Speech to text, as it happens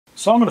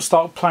So I'm going to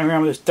start playing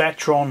around with this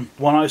Datron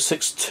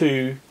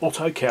 1062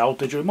 Autocal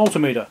Digital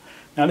Multimeter.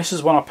 Now this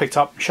is one I picked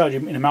up, showed you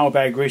in a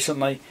mailbag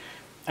recently,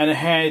 and it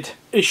had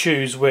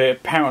issues where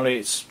apparently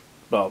it's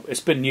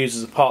been used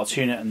as a parts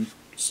unit and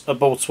a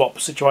board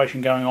swap situation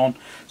going on.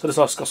 So this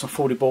has got some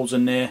 40 boards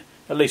in there,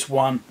 at least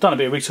one. Done a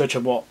bit of research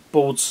on what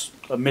boards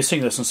are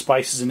missing. There's some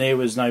spaces in there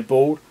where there's no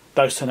board.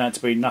 Those turn out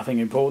to be nothing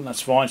important,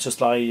 that's fine. It's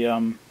just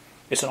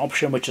it's an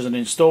option which isn't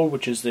installed,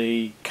 which is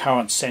the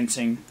current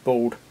sensing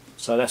board.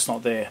 So that's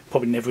not there,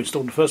 probably never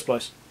installed in the first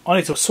place. I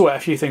need to sort out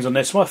a few things on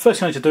this. Well, the first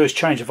thing I need to do is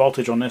change the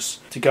voltage on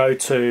this to go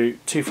to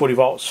 240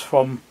 volts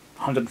from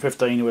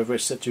 115, whatever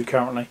it's set to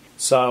currently.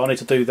 So I need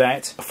to do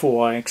that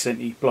before I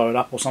accidentally blow it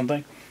up or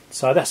something.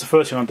 So that's the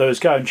first thing I'll do, is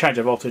go and change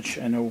the voltage,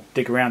 and we'll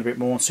dig around a bit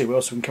more and see what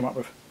else we can come up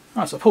with.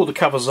 Right, so I pulled the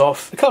covers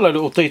off. A couple of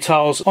little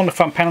details on the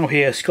front panel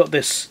here. It's got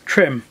this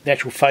trim, the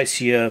actual face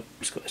here.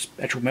 It's got this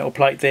actual metal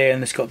plate there,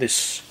 and it's got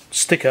this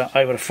sticker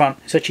over the front.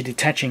 It's actually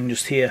detaching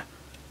just here.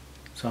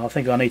 So I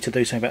think I need to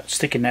do something about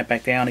sticking that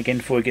back down again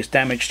before it gets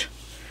damaged.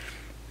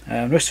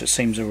 The rest of it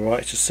seems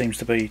alright. It just seems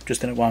to be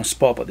just in one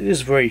spot, but it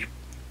is very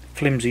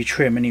flimsy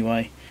trim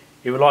anyway.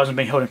 It relies on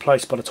being held in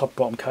place by the top and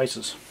bottom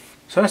cases.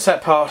 So that's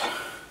that part.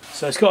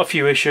 So it's got a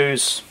few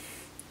issues.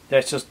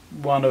 That's just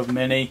one of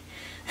many.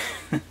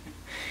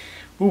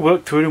 We'll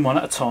work through them one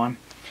at a time.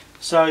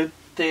 So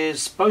there's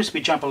supposed to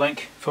be jumper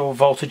link for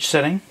voltage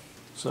setting.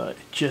 So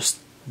just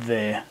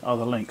there are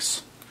the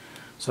links.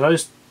 So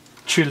those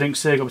two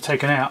links there got to be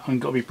taken out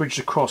and got to be bridged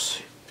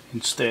across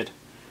instead.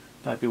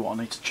 That'd be what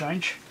I need to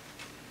change.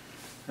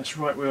 That's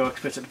right where I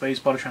expect it to be, is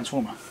by the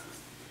transformer.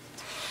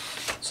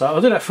 So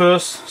I'll do that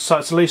first, so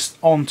it's at least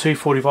on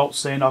 240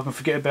 volts, then I can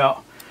forget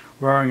about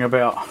worrying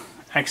about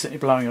accidentally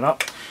blowing it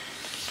up.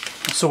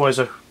 It's always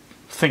a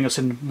thing that's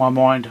in my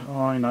mind,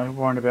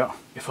 worrying about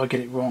if I get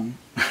it wrong.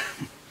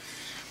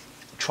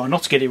 Try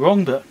not to get it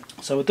wrong, but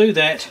so we'll do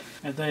that,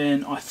 and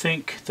then I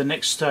think the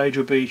next stage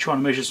will be trying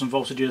to measure some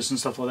voltages and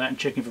stuff like that and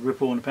checking for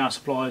ripple on the power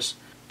supplies.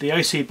 The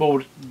AC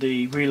board,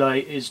 the relay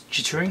is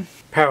jittering.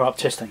 Power up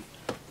testing.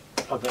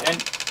 Plug that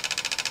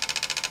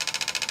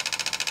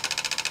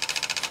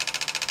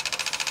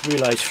in.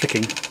 Relay's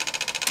flicking.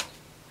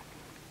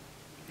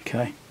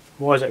 Okay,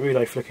 why is that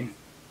relay flicking?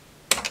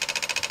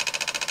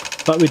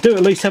 But we do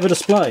at least have a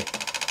display.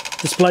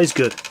 Display's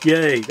good.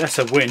 Yay, that's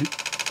a win.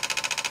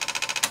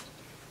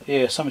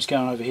 Yeah, something's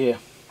going on over here.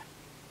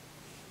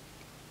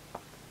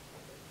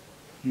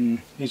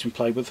 He's been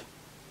played with.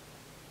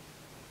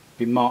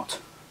 Been marked.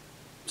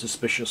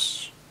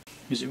 Suspicious.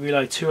 Is it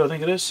relay 2, I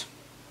think it is?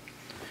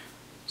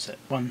 Is that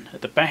one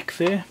at the back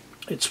there?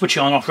 It's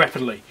switching on and off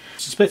rapidly.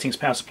 Suspecting it's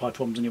power supply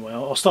problems anyway.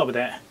 I'll start with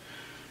that,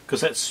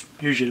 because that's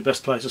usually the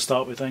best place to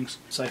start with things.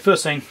 So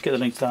first thing, get the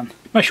links done.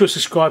 Make sure to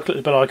subscribe, click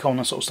the bell icon,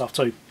 that sort of stuff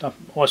too. I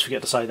always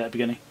forget to say that at the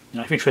beginning.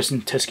 If you're interested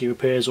in test key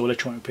repairs or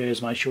electronic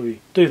repairs, make sure you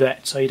do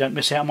that so you don't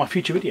miss out on my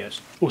future videos.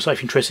 Also, if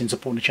you're interested in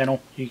supporting the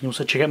channel, you can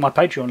also check out my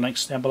Patreon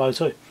links down below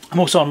too. I'm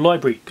also on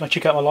Library. Go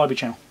check out my Library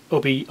channel,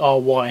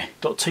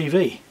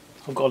 lbry.tv.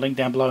 I've got a link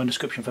down below in the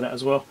description for that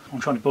as well. I'm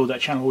trying to build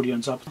that channel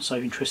audience up, so if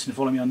you're interested in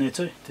following me on there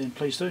too, then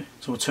please do.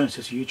 It's an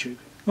alternative to YouTube.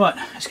 Right,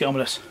 let's get on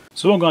with this.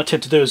 So what I'm going to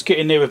attempt to do is get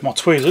in there with my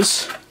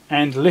tweezers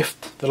and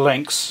lift the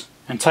links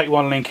and take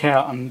one link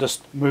out and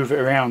just move it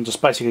around.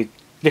 Just basically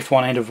lift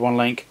one end of one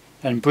link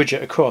and bridge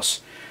it across.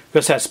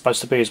 Because that's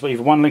supposed to be is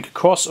either one link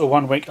across or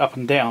one link up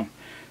and down,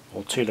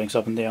 or two links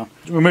up and down.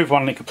 Remove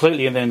one link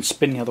completely and then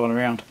spin the other one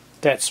around.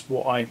 That's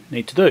what I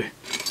need to do.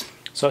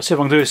 So let's see if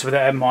I can do this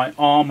without having my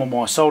arm or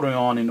my soldering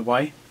iron in the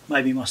way.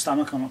 Maybe my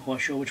stomach, I'm not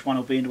quite sure which one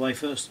will be in the way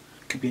first.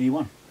 Could be any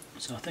one.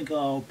 So I think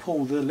I'll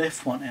pull the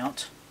left one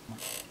out.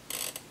 It's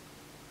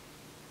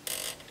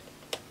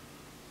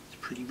a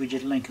pretty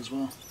rigid link as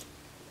well.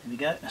 There we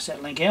go, that's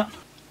that link out.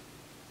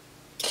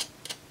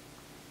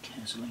 Okay,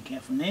 there's a link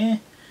out from there.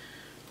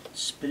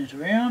 Spin it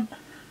around.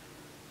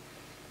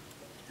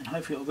 And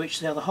hopefully it'll reach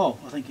the other hole.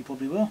 I think it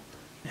probably will.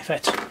 In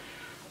fact,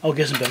 I'll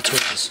get some better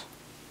tweezers.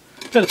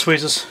 Better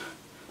tweezers,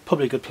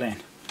 probably a good plan.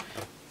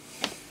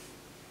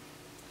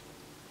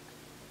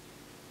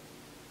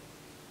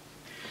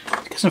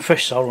 Get some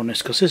fresh solder on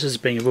this, because this is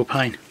being a real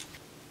pain.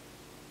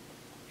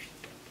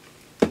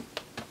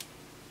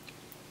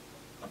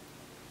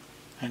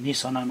 And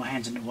yes, I know my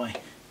hand's in the way.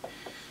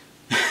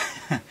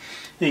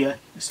 There you go,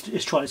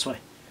 let's try it this way.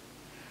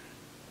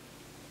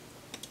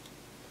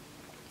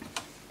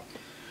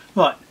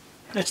 Right,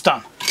 it's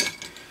done.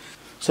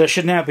 So it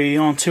should now be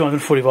on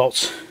 240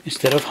 volts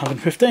instead of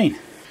 115.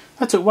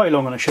 That took way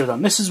longer than I should have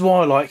done. This is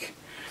why I like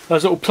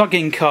those little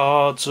plug-in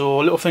cards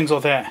or little things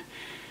like that,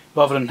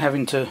 rather than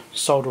having to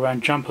solder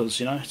around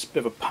jumpers, it's a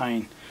bit of a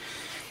pain.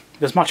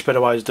 There's much better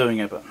ways of doing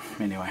it, but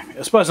anyway.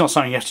 I suppose it's not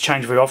something you have to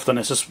change very often.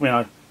 It's just,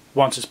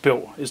 once it's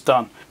built, it's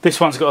done. This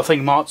one's got a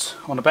thing marked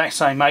on the back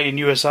saying made in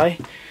USA.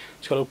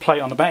 It's got a little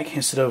plate on the back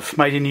instead of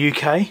made in the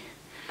UK,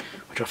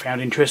 which I found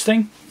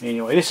interesting.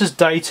 Anyway, this is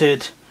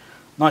dated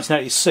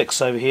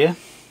 1986 over here.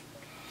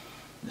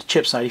 The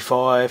chip's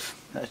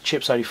 85, the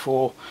chip's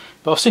 84,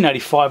 but I've seen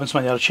 85 and some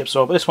of the other chips as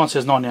well, but this one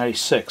says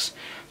 1986.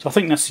 So I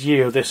think that's the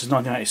year of this is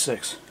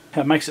 1986.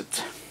 That makes it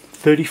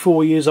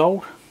 34 years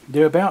old,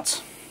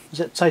 thereabouts. Does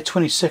that say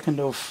 22nd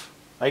of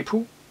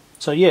April?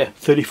 So yeah,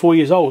 34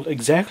 years old,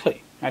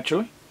 exactly,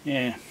 actually.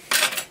 Yeah.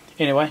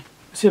 Anyway,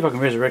 let's see if I can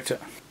resurrect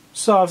it.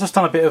 So I've just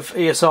done a bit of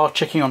ESR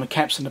checking on the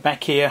caps in the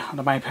back here on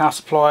the main power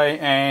supply,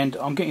 and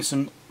I'm getting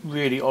some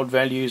really odd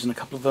values in a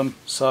couple of them.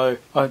 So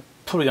I'm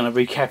probably going to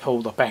recap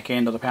all the back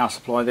end of the power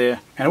supply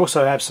there. And I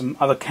also have some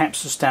other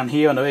caps just down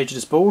here on the edge of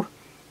this board.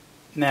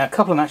 Now a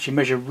couple of them actually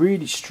measure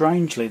really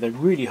strangely. They're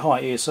really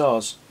high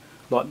ESRs,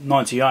 like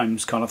 90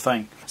 ohms kind of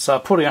thing. So I'll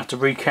probably have to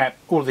recap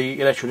all the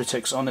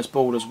electrolytics on this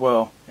board as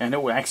well, and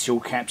all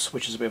axial caps,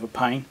 which is a bit of a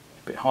pain,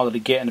 a bit harder to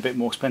get and a bit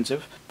more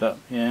expensive. But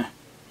yeah,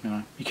 you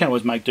know, you can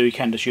always make do. You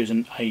can just use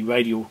a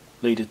radial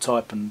leader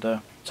type,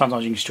 and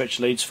sometimes you can stretch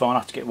leads far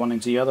enough to get one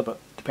into the other, but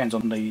depends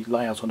on the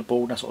layout on the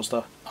board, that sort of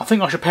stuff. I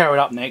think I should power it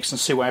up next and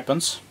see what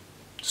happens.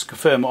 Just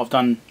confirm what I've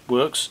done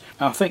works.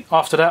 And I think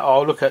after that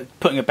I'll look at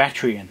putting a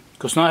battery in,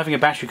 because not having a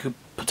battery could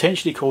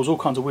potentially cause all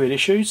kinds of weird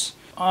issues.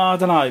 I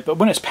don't know, but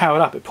when it's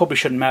powered up it probably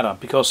shouldn't matter,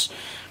 because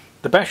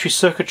the battery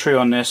circuitry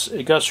on this,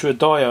 it goes through a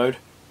diode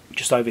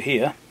just over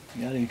here.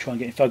 Yeah, let me try and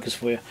get in focus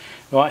for you.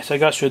 Right, so it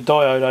goes through a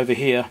diode over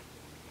here,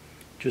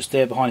 just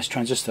there behind this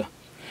transistor,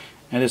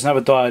 and there's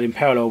another diode in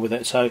parallel with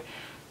it. So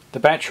the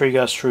battery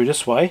goes through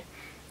this way,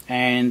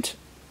 and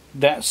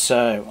that's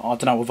I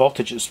don't know what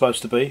voltage it's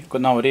supposed to be. I've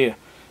got no idea.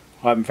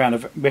 I haven't found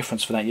a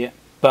reference for that yet.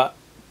 But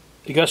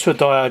it goes through a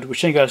diode,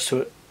 which then goes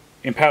to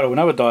in parallel with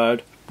another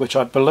diode, which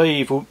I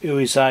believe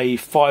is a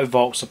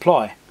 5-volt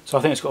supply. So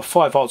I think it's got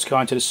 5 volts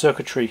going to the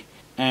circuitry,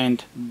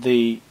 and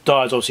the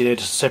diode's obviously there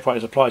to separate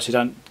the supply so you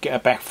don't get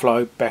a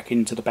backflow back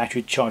into the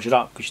battery to charge it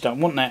up, because you don't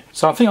want that.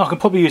 So I think I can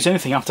probably use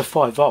anything up to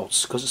 5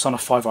 volts, because it's on a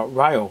 5-volt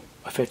rail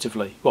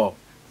effectively. Well,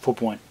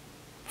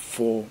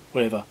 4.4,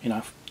 whatever, you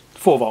know,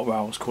 4-volt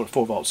rail, let's call it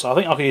 4 volts. So I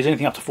think I can use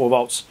anything up to 4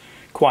 volts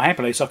quite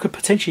happily. So I could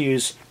potentially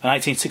use an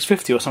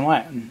 18650 or something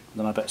like that. And I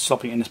don't know about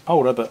slopping it in this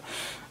holder, but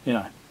you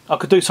know, I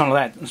could do something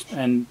like that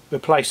and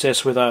replace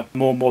this with a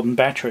more modern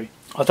battery.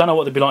 I don't know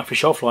what they'd be like for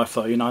shelf life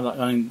though. You know,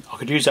 I mean, I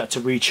could use that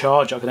to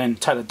recharge. I could then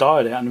take the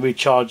diode out and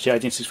recharge the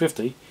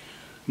 18650.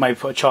 Maybe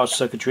put a charge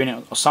circuitry in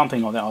it or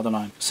something like that. I don't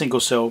know. Single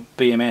cell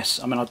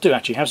BMS. I mean, I do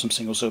actually have some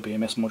single cell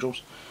BMS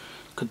modules.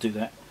 Could do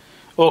that,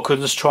 or could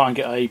just try and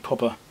get a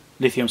proper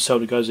lithium cell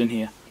that goes in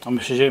here. I'm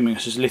assuming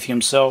this is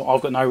lithium cell.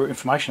 I've got no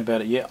information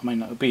about it yet. I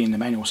mean, it'll be in the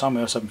manual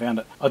somewhere. I just haven't found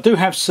it. I do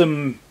have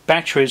some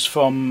batteries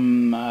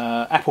from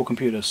Apple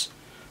computers.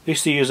 They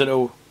used to use a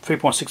little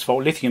 3.6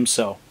 volt lithium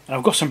cell, and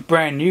I've got some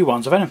brand new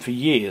ones. I've had them for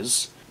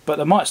years, but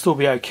they might still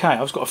be okay.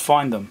 I've just got to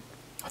find them.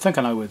 I think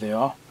I know where they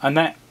are, and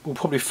that will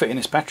probably fit in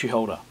this battery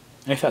holder.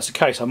 And if that's the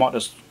case, I might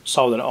just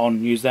solder it on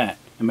and use that.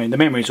 I mean, the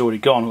memory's already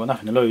gone. I've got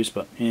nothing to lose,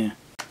 but yeah.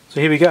 So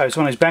here we go. It's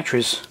one of these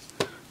batteries.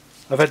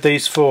 I've had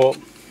these for,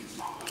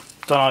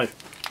 don't know,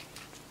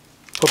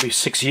 probably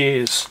 6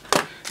 years.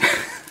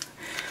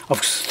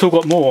 I've still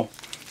got more.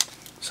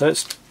 So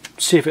let's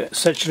see if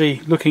it's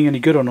actually looking any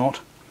good or not.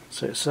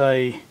 So it's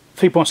a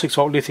 3.6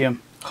 volt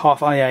lithium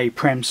half AA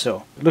prem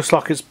cell. It looks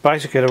like it's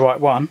basically the right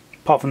one,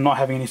 apart from not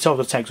having any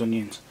solder tags on the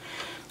ends.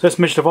 So let's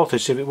measure the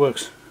voltage, see if it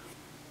works.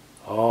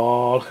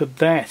 Oh, look at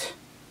that.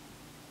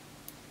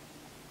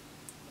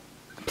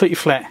 Completely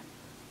flat.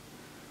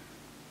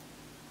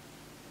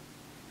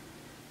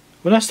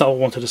 Well, that's not what I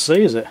wanted to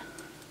see, is it?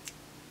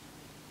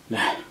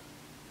 Nah.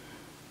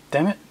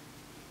 Damn it.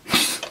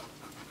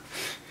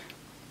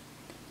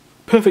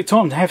 Perfect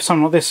time to have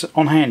something like this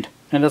on hand,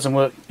 and it doesn't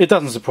work. It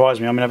doesn't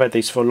surprise me. I mean, I've had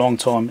these for a long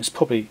time. It's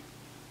probably,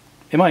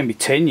 it might even be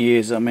 10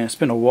 years. I mean, it's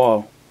been a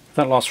while. It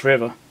don't last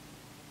forever.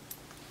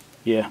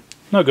 Yeah,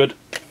 no good.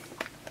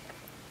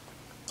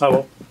 Oh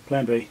well,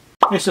 plan B.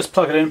 Let's just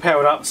plug it in,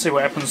 power it up, and see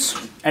what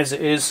happens as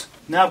it is.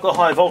 Now I've got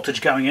high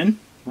voltage going in.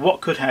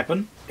 What could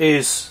happen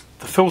is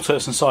the filter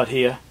that's inside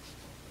here,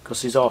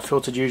 because these are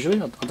filtered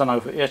usually. I don't know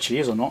if it actually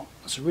is or not.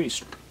 It's a really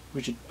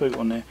rigid boot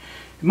on there.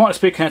 It might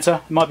just be a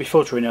connector, it might be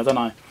filter in there, I don't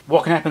know.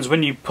 What can happen is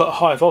when you put a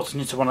high voltage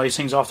into one of these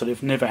things after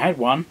they've never had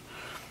one,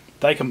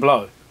 they can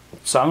blow.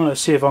 So I'm going to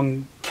see if I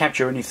can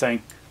capture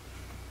anything.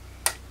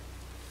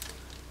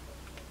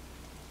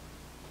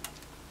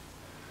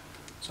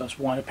 So let's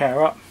wind the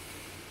power up.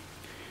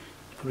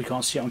 Probably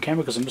can't see it on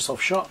camera because I'm just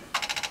off shot.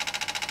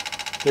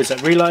 There's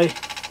that relay.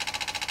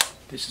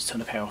 Let's just turn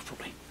the power off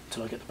probably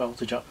until I get the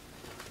voltage up.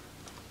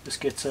 Let's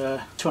get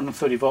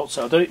 230 volts,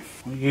 that'll do.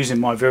 I'm using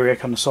my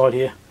Variac on the side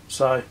here.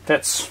 So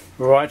that's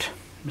right.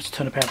 Let's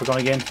turn the power back on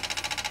again.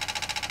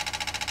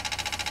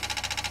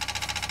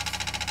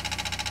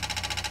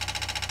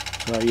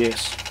 So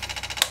yes.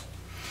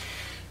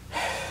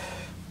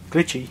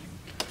 Glitchy.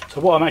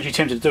 So what I'm actually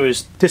tempted to do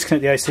is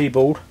disconnect the AC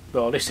board.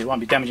 Well, at least it won't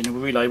be damaging the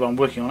relay while I'm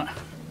working on it.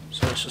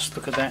 So let's just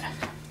look at that.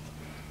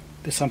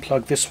 Let's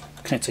unplug this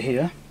connector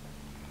here.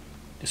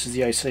 This is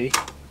the AC.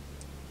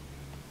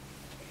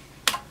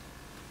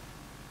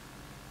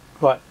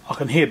 Right, I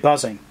can hear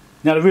buzzing.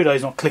 Now the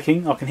relay's not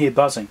clicking, I can hear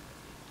buzzing.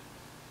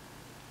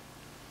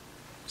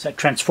 It's that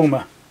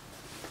transformer's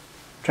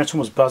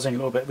buzzing a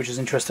little bit, which is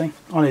interesting.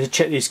 I need to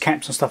check these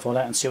caps and stuff like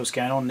that and see what's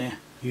going on there.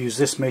 Use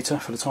this meter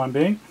for the time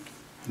being.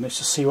 And let's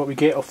just see what we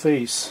get off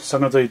these. So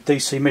I'm going to do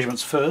DC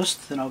measurements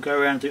first, then I'll go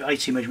around and do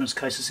AC measurements in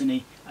case there's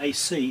any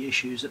AC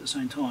issues at the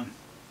same time.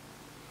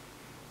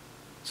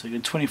 So you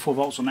get 24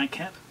 volts on that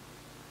cap.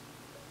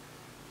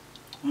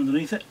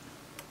 Underneath it.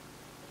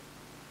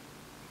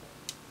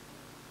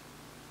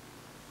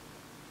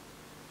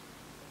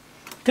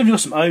 Definitely got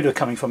some odour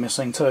coming from this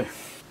thing too.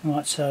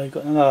 Right, so you've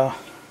got another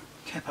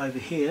cap over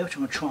here which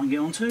I'm going to try and get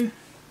onto.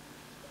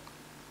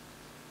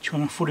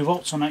 240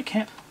 volts on that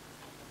cap.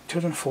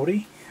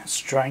 240, that's a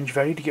strange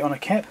value to get on a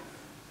cap.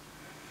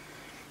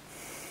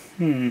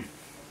 So you've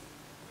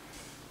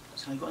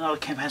got another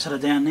capacitor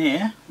down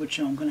there which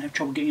I'm going to have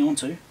trouble getting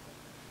onto.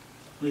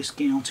 At least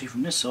getting onto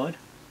from this side.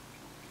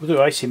 We'll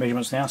do AC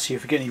measurements now, see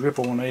if we get any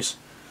ripple on these.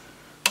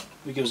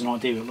 It'll give us an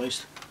idea at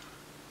least.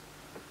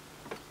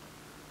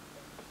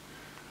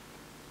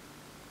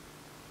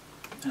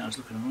 That's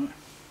looking alright.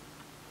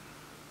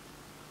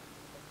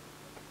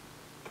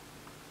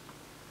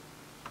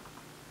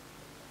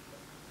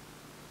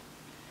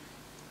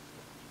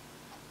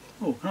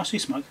 Oh, can I see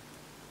smoke?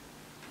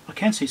 I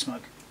can see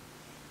smoke.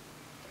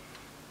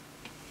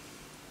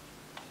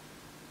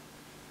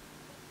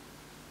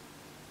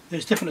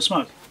 There's definite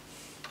smoke.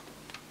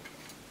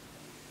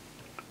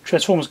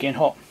 Transformer's getting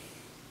hot.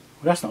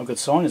 Well, that's not a good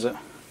sign, is it?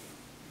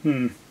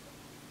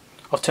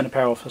 I'll turn the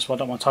power off, that's why I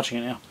don't mind touching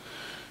it now.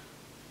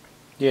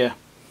 Yeah.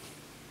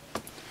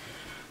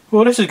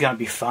 Well, this is going to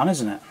be fun,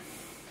 isn't it?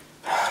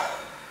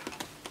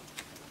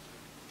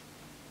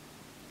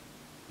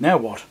 Now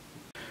what?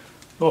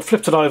 Well, I've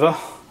flipped it over.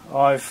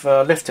 I've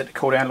left it to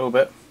cool down a little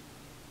bit.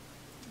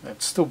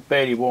 It's still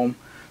barely warm.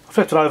 I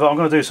flipped it over. I'm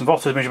going to do some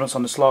voltage measurements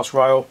on this last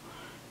rail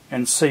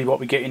and see what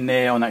we get in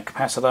there on that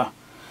capacitor.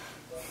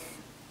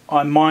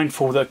 I'm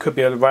mindful that it could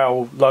be a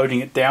rail loading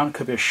it down. It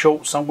could be a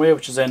short somewhere,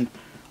 which is then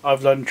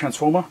overloading the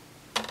transformer.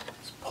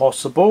 It's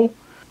possible.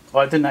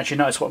 I didn't actually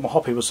notice what my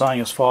hoppy was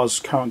saying as far as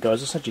current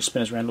goes. Let's actually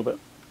spin us around a little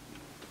bit.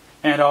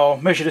 And I'll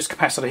measure this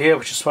capacitor here,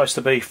 which is supposed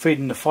to be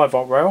feeding the 5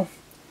 volt rail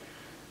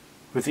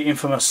with the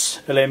infamous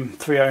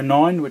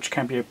LM309, which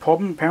can be a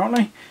problem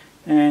apparently.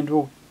 And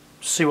we'll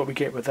see what we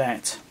get with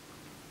that.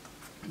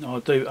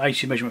 I'll do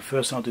AC measurement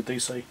first and I'll do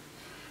DC.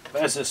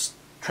 But as this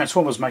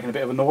transformer's making a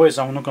bit of a noise,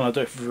 I'm not going to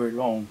do it for very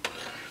long.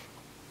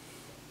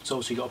 It's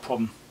obviously got a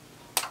problem.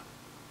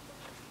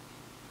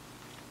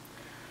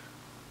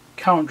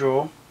 Current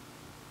draw.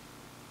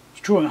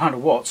 It's drawing 100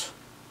 watts.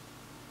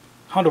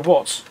 100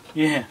 watts.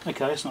 Yeah,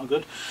 okay, that's not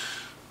good.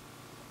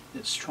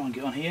 Let's try and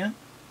get on here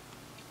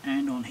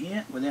and on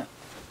here without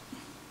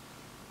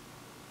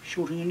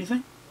shorting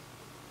anything.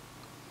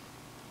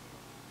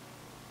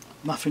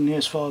 Nothing there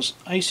as far as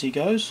AC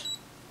goes.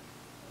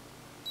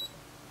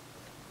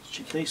 Let's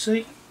check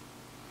DC.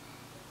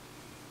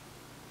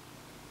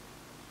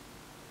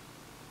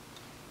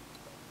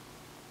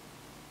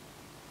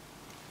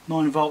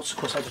 Nine volts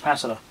across that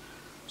capacitor.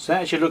 So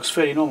that actually looks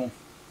fairly normal.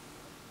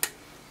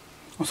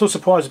 I'm still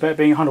surprised about it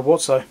being 100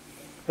 watts though.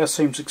 That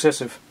seems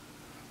excessive.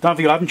 Don't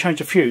forget I haven't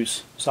changed the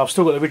fuse, so I've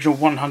still got the original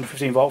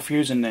 115 volt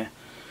fuse in there.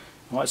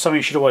 Right, something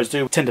you should always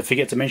do. I tend to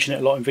forget to mention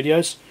it a lot in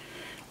videos.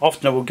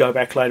 Often I will go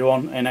back later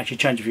on and actually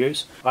change the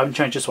fuse. I haven't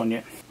changed this one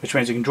yet, which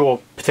means you can draw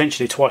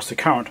potentially twice the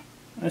current.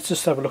 Let's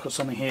just have a look at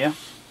something here.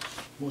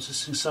 What's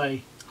this thing say?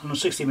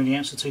 160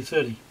 milliamps to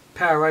 230.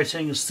 Power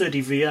rating is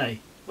 30 VA.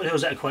 What the hell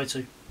does that equate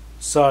to?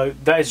 So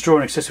that is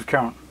drawing excessive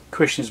current.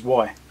 Question is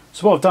why?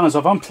 So what I've done is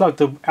I've unplugged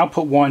the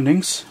output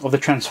windings of the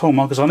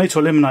transformer because I need to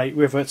eliminate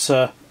whether it's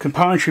a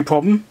componentry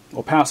problem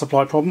or power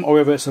supply problem or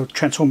whether it's a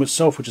transformer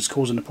itself which is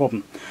causing the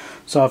problem.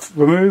 So I've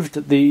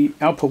removed the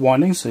output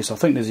windings. At least I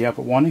think there's the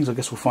output windings. I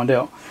guess we'll find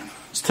out.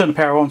 Let's turn the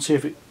power on, see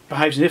if it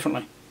behaves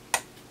differently.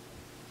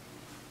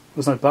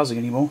 There's no buzzing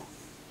anymore.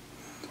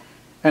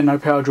 And no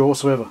power draw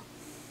whatsoever.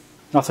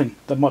 Nothing.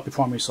 That might be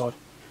primary side.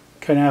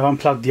 Okay, now I've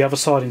unplugged the other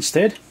side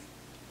instead.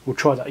 We'll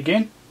try that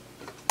again.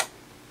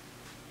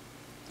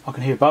 I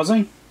can hear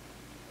buzzing.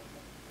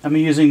 And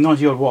we're using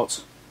 90 odd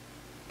watts.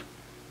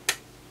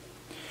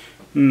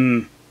 I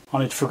need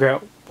to figure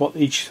out what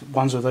each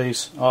ones of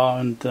these are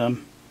and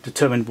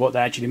determine what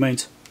that actually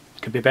means.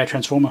 Could be a bad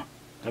transformer.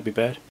 That'd be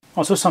bad. I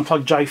also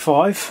unplugged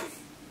J5,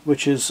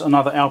 which is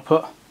another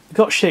output. We've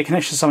got shared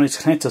connections to some of these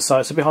connectors, so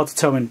it's a bit hard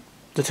to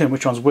determine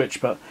which one's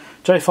which. But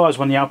J5 is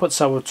one of the outputs,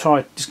 so we'll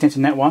try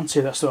disconnecting that one, see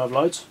if that still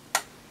overloads.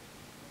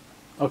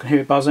 I can hear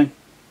it buzzing.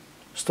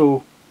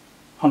 Still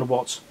 100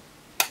 watts.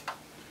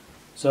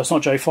 So it's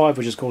not J5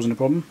 which is causing the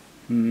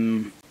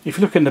problem. If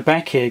you look in the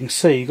back here, you can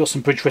see you've got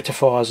some bridge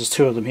rectifiers. There's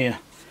two of them here.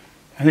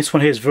 And this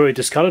one here is very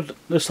discoloured.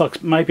 Looks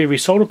like maybe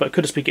resoldered, but it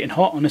could just be getting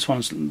hot. And this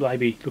one's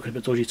maybe looking a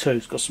bit dodgy too.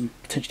 It's got some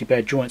potentially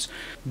bad joints.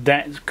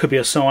 That could be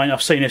a sign.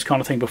 I've seen this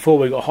kind of thing before.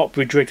 We've got a hot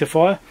bridge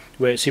rectifier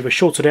where it's either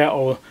shorted out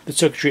or the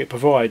circuitry it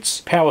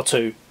provides power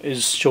to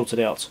is shorted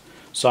out.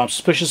 So I'm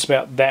suspicious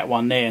about that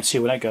one there and see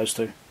where that goes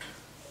to.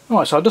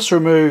 Alright, so I just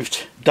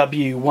removed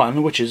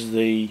W1, which is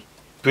the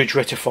bridge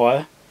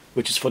rectifier,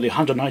 which is for the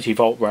 180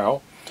 volt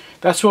rail.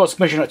 That's what I was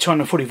measuring at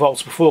 240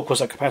 volts before, because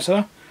that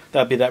capacitor.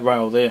 That'd be that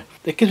rail there.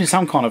 It gives me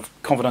some kind of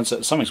confidence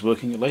that something's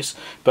working at least,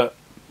 but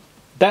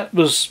that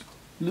was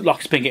Look like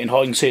it's been getting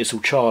hot. You can see it's all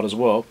charred as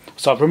well.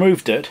 So I've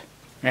removed it,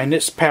 and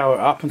let's power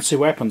it up and see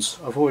what happens.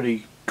 I've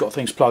already got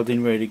things plugged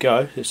in, ready to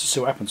go. Let's see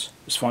what happens.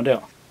 Let's find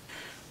out.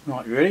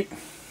 Right, you ready?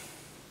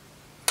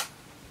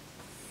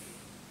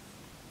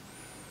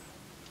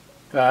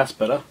 That's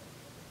better.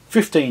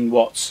 15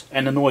 watts,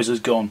 and the noise is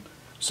gone.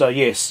 So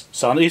yes,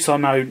 so at least I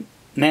know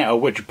now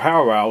which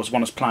power rail is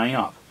one that's playing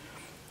up.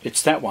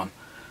 It's that one.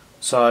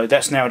 So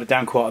that's narrowed it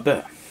down quite a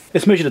bit.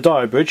 Let's measure the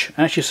diode bridge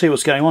and actually see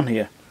what's going on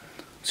here.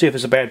 See if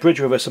it's a bad bridge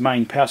or if it's the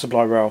main power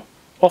supply rail.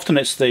 Often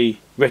it's the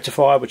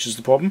rectifier which is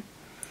the problem.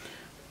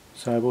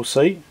 So we'll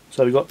see.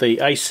 So we've got the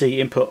AC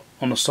input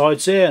on the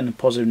sides there and the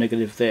positive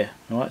negative there.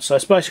 Alright, so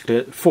it's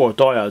basically 4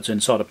 diodes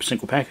inside a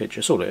single package.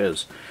 That's all it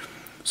is.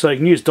 So you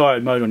can use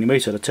diode mode on your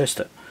meter to test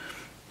it.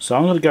 So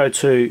I'm going to go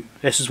to,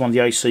 this is one of the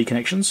AC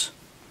connections.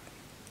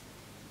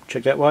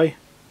 Check that way.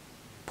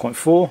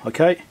 0.4,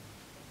 okay.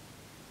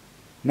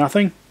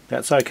 Nothing,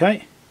 that's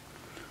okay.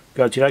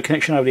 Go to the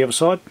connection over the other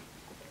side.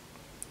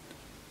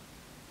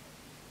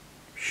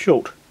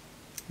 Short.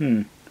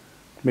 Measure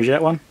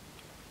that one.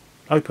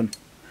 Open.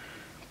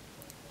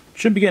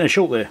 Shouldn't be getting a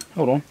short there.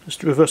 Hold on,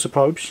 let's reverse the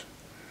probes.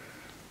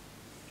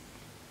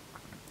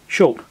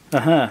 Short.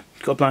 Aha,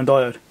 got a blown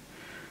diode.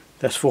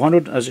 That's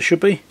 400 as it should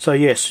be. So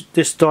yes,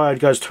 this diode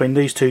goes between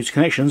these two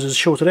connections is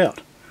shorted out.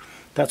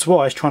 That's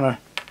why it's trying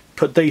to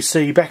put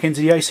DC back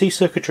into the AC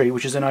circuitry,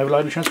 which is then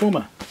overloading the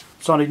transformer.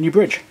 So I need a new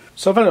bridge.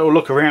 So I've had a little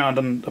look around,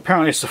 and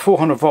apparently it's a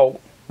 400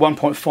 volt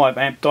 1.5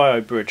 amp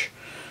diode bridge.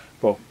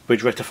 Well,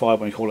 bridge rectifier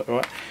when you call it,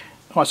 right?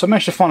 Alright, so I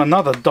managed to find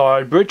another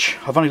diode bridge.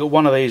 I've only got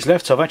one of these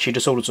left, so I've actually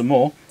just ordered some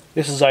more.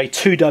 This is a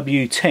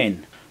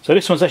 2W10. So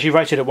this one's actually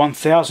rated at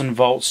 1000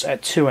 volts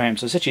at 2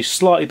 amps. It's actually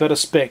slightly better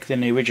spec than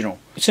the original.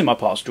 It's in my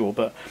parts drawer,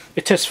 but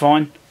it tests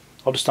fine.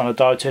 I've just done a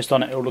diode test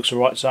on it, it all looks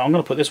alright, so I'm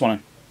going to put this one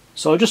in.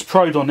 So I just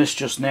probed on this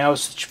just now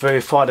to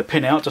verify the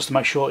pin out, just to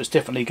make sure it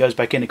definitely goes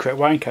back in the correct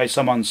way, in case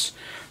someone's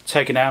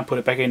taken it out and put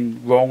it back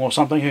in wrong or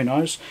something, who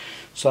knows.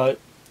 So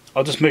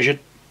I just measured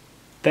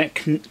that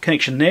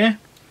connection there,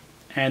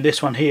 and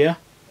this one here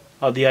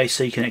are the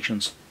AC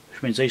connections,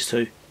 which means these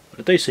two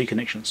are the DC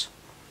connections.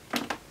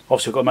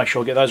 Obviously I've got to make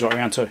sure I get those right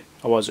around too,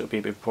 otherwise it'll be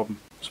a bit of a problem.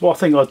 So what I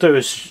think I'll do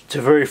is, to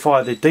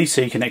verify the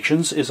DC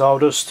connections, is I'll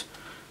just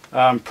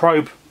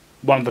probe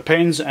one of the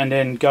pins and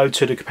then go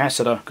to the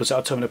capacitor, because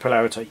that'll tell me the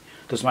polarity,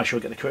 just to make sure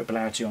I get the correct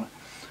polarity on it.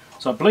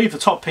 So I believe the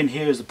top pin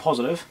here is the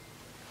positive.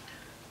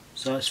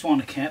 So let's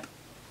find the cap.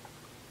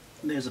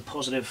 There's a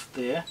positive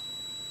there.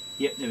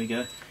 Yep, there we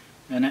go.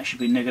 And that should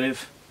be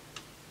negative.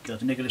 Go to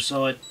the negative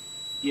side.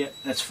 Yep,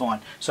 that's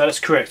fine. So that's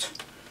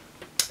correct.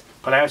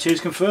 Polarity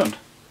is confirmed.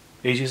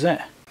 Easy as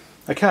that.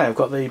 Okay, I've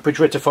got the bridge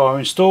rectifier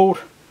installed.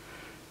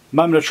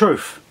 Moment of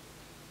truth.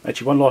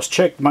 Actually, one last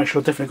check to make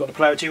sure I've definitely got the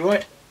polarity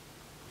right.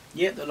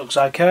 Yep, that looks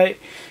okay.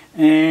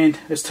 And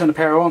let's turn the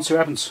power on, see what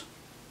happens.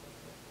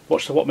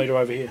 Watch the watt meter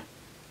over here.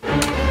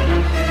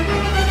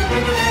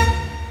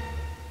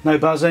 No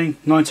buzzing,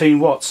 19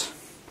 watts.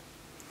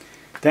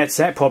 That's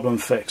that problem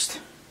fixed.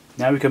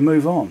 Now we can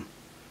move on.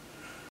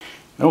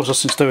 And also,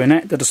 since doing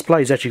that, the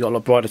display's actually got a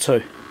lot brighter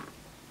too.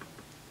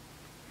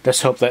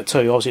 Let's help that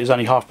too. Obviously it's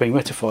only half being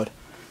rectified.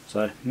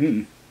 So,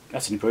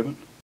 that's an improvement.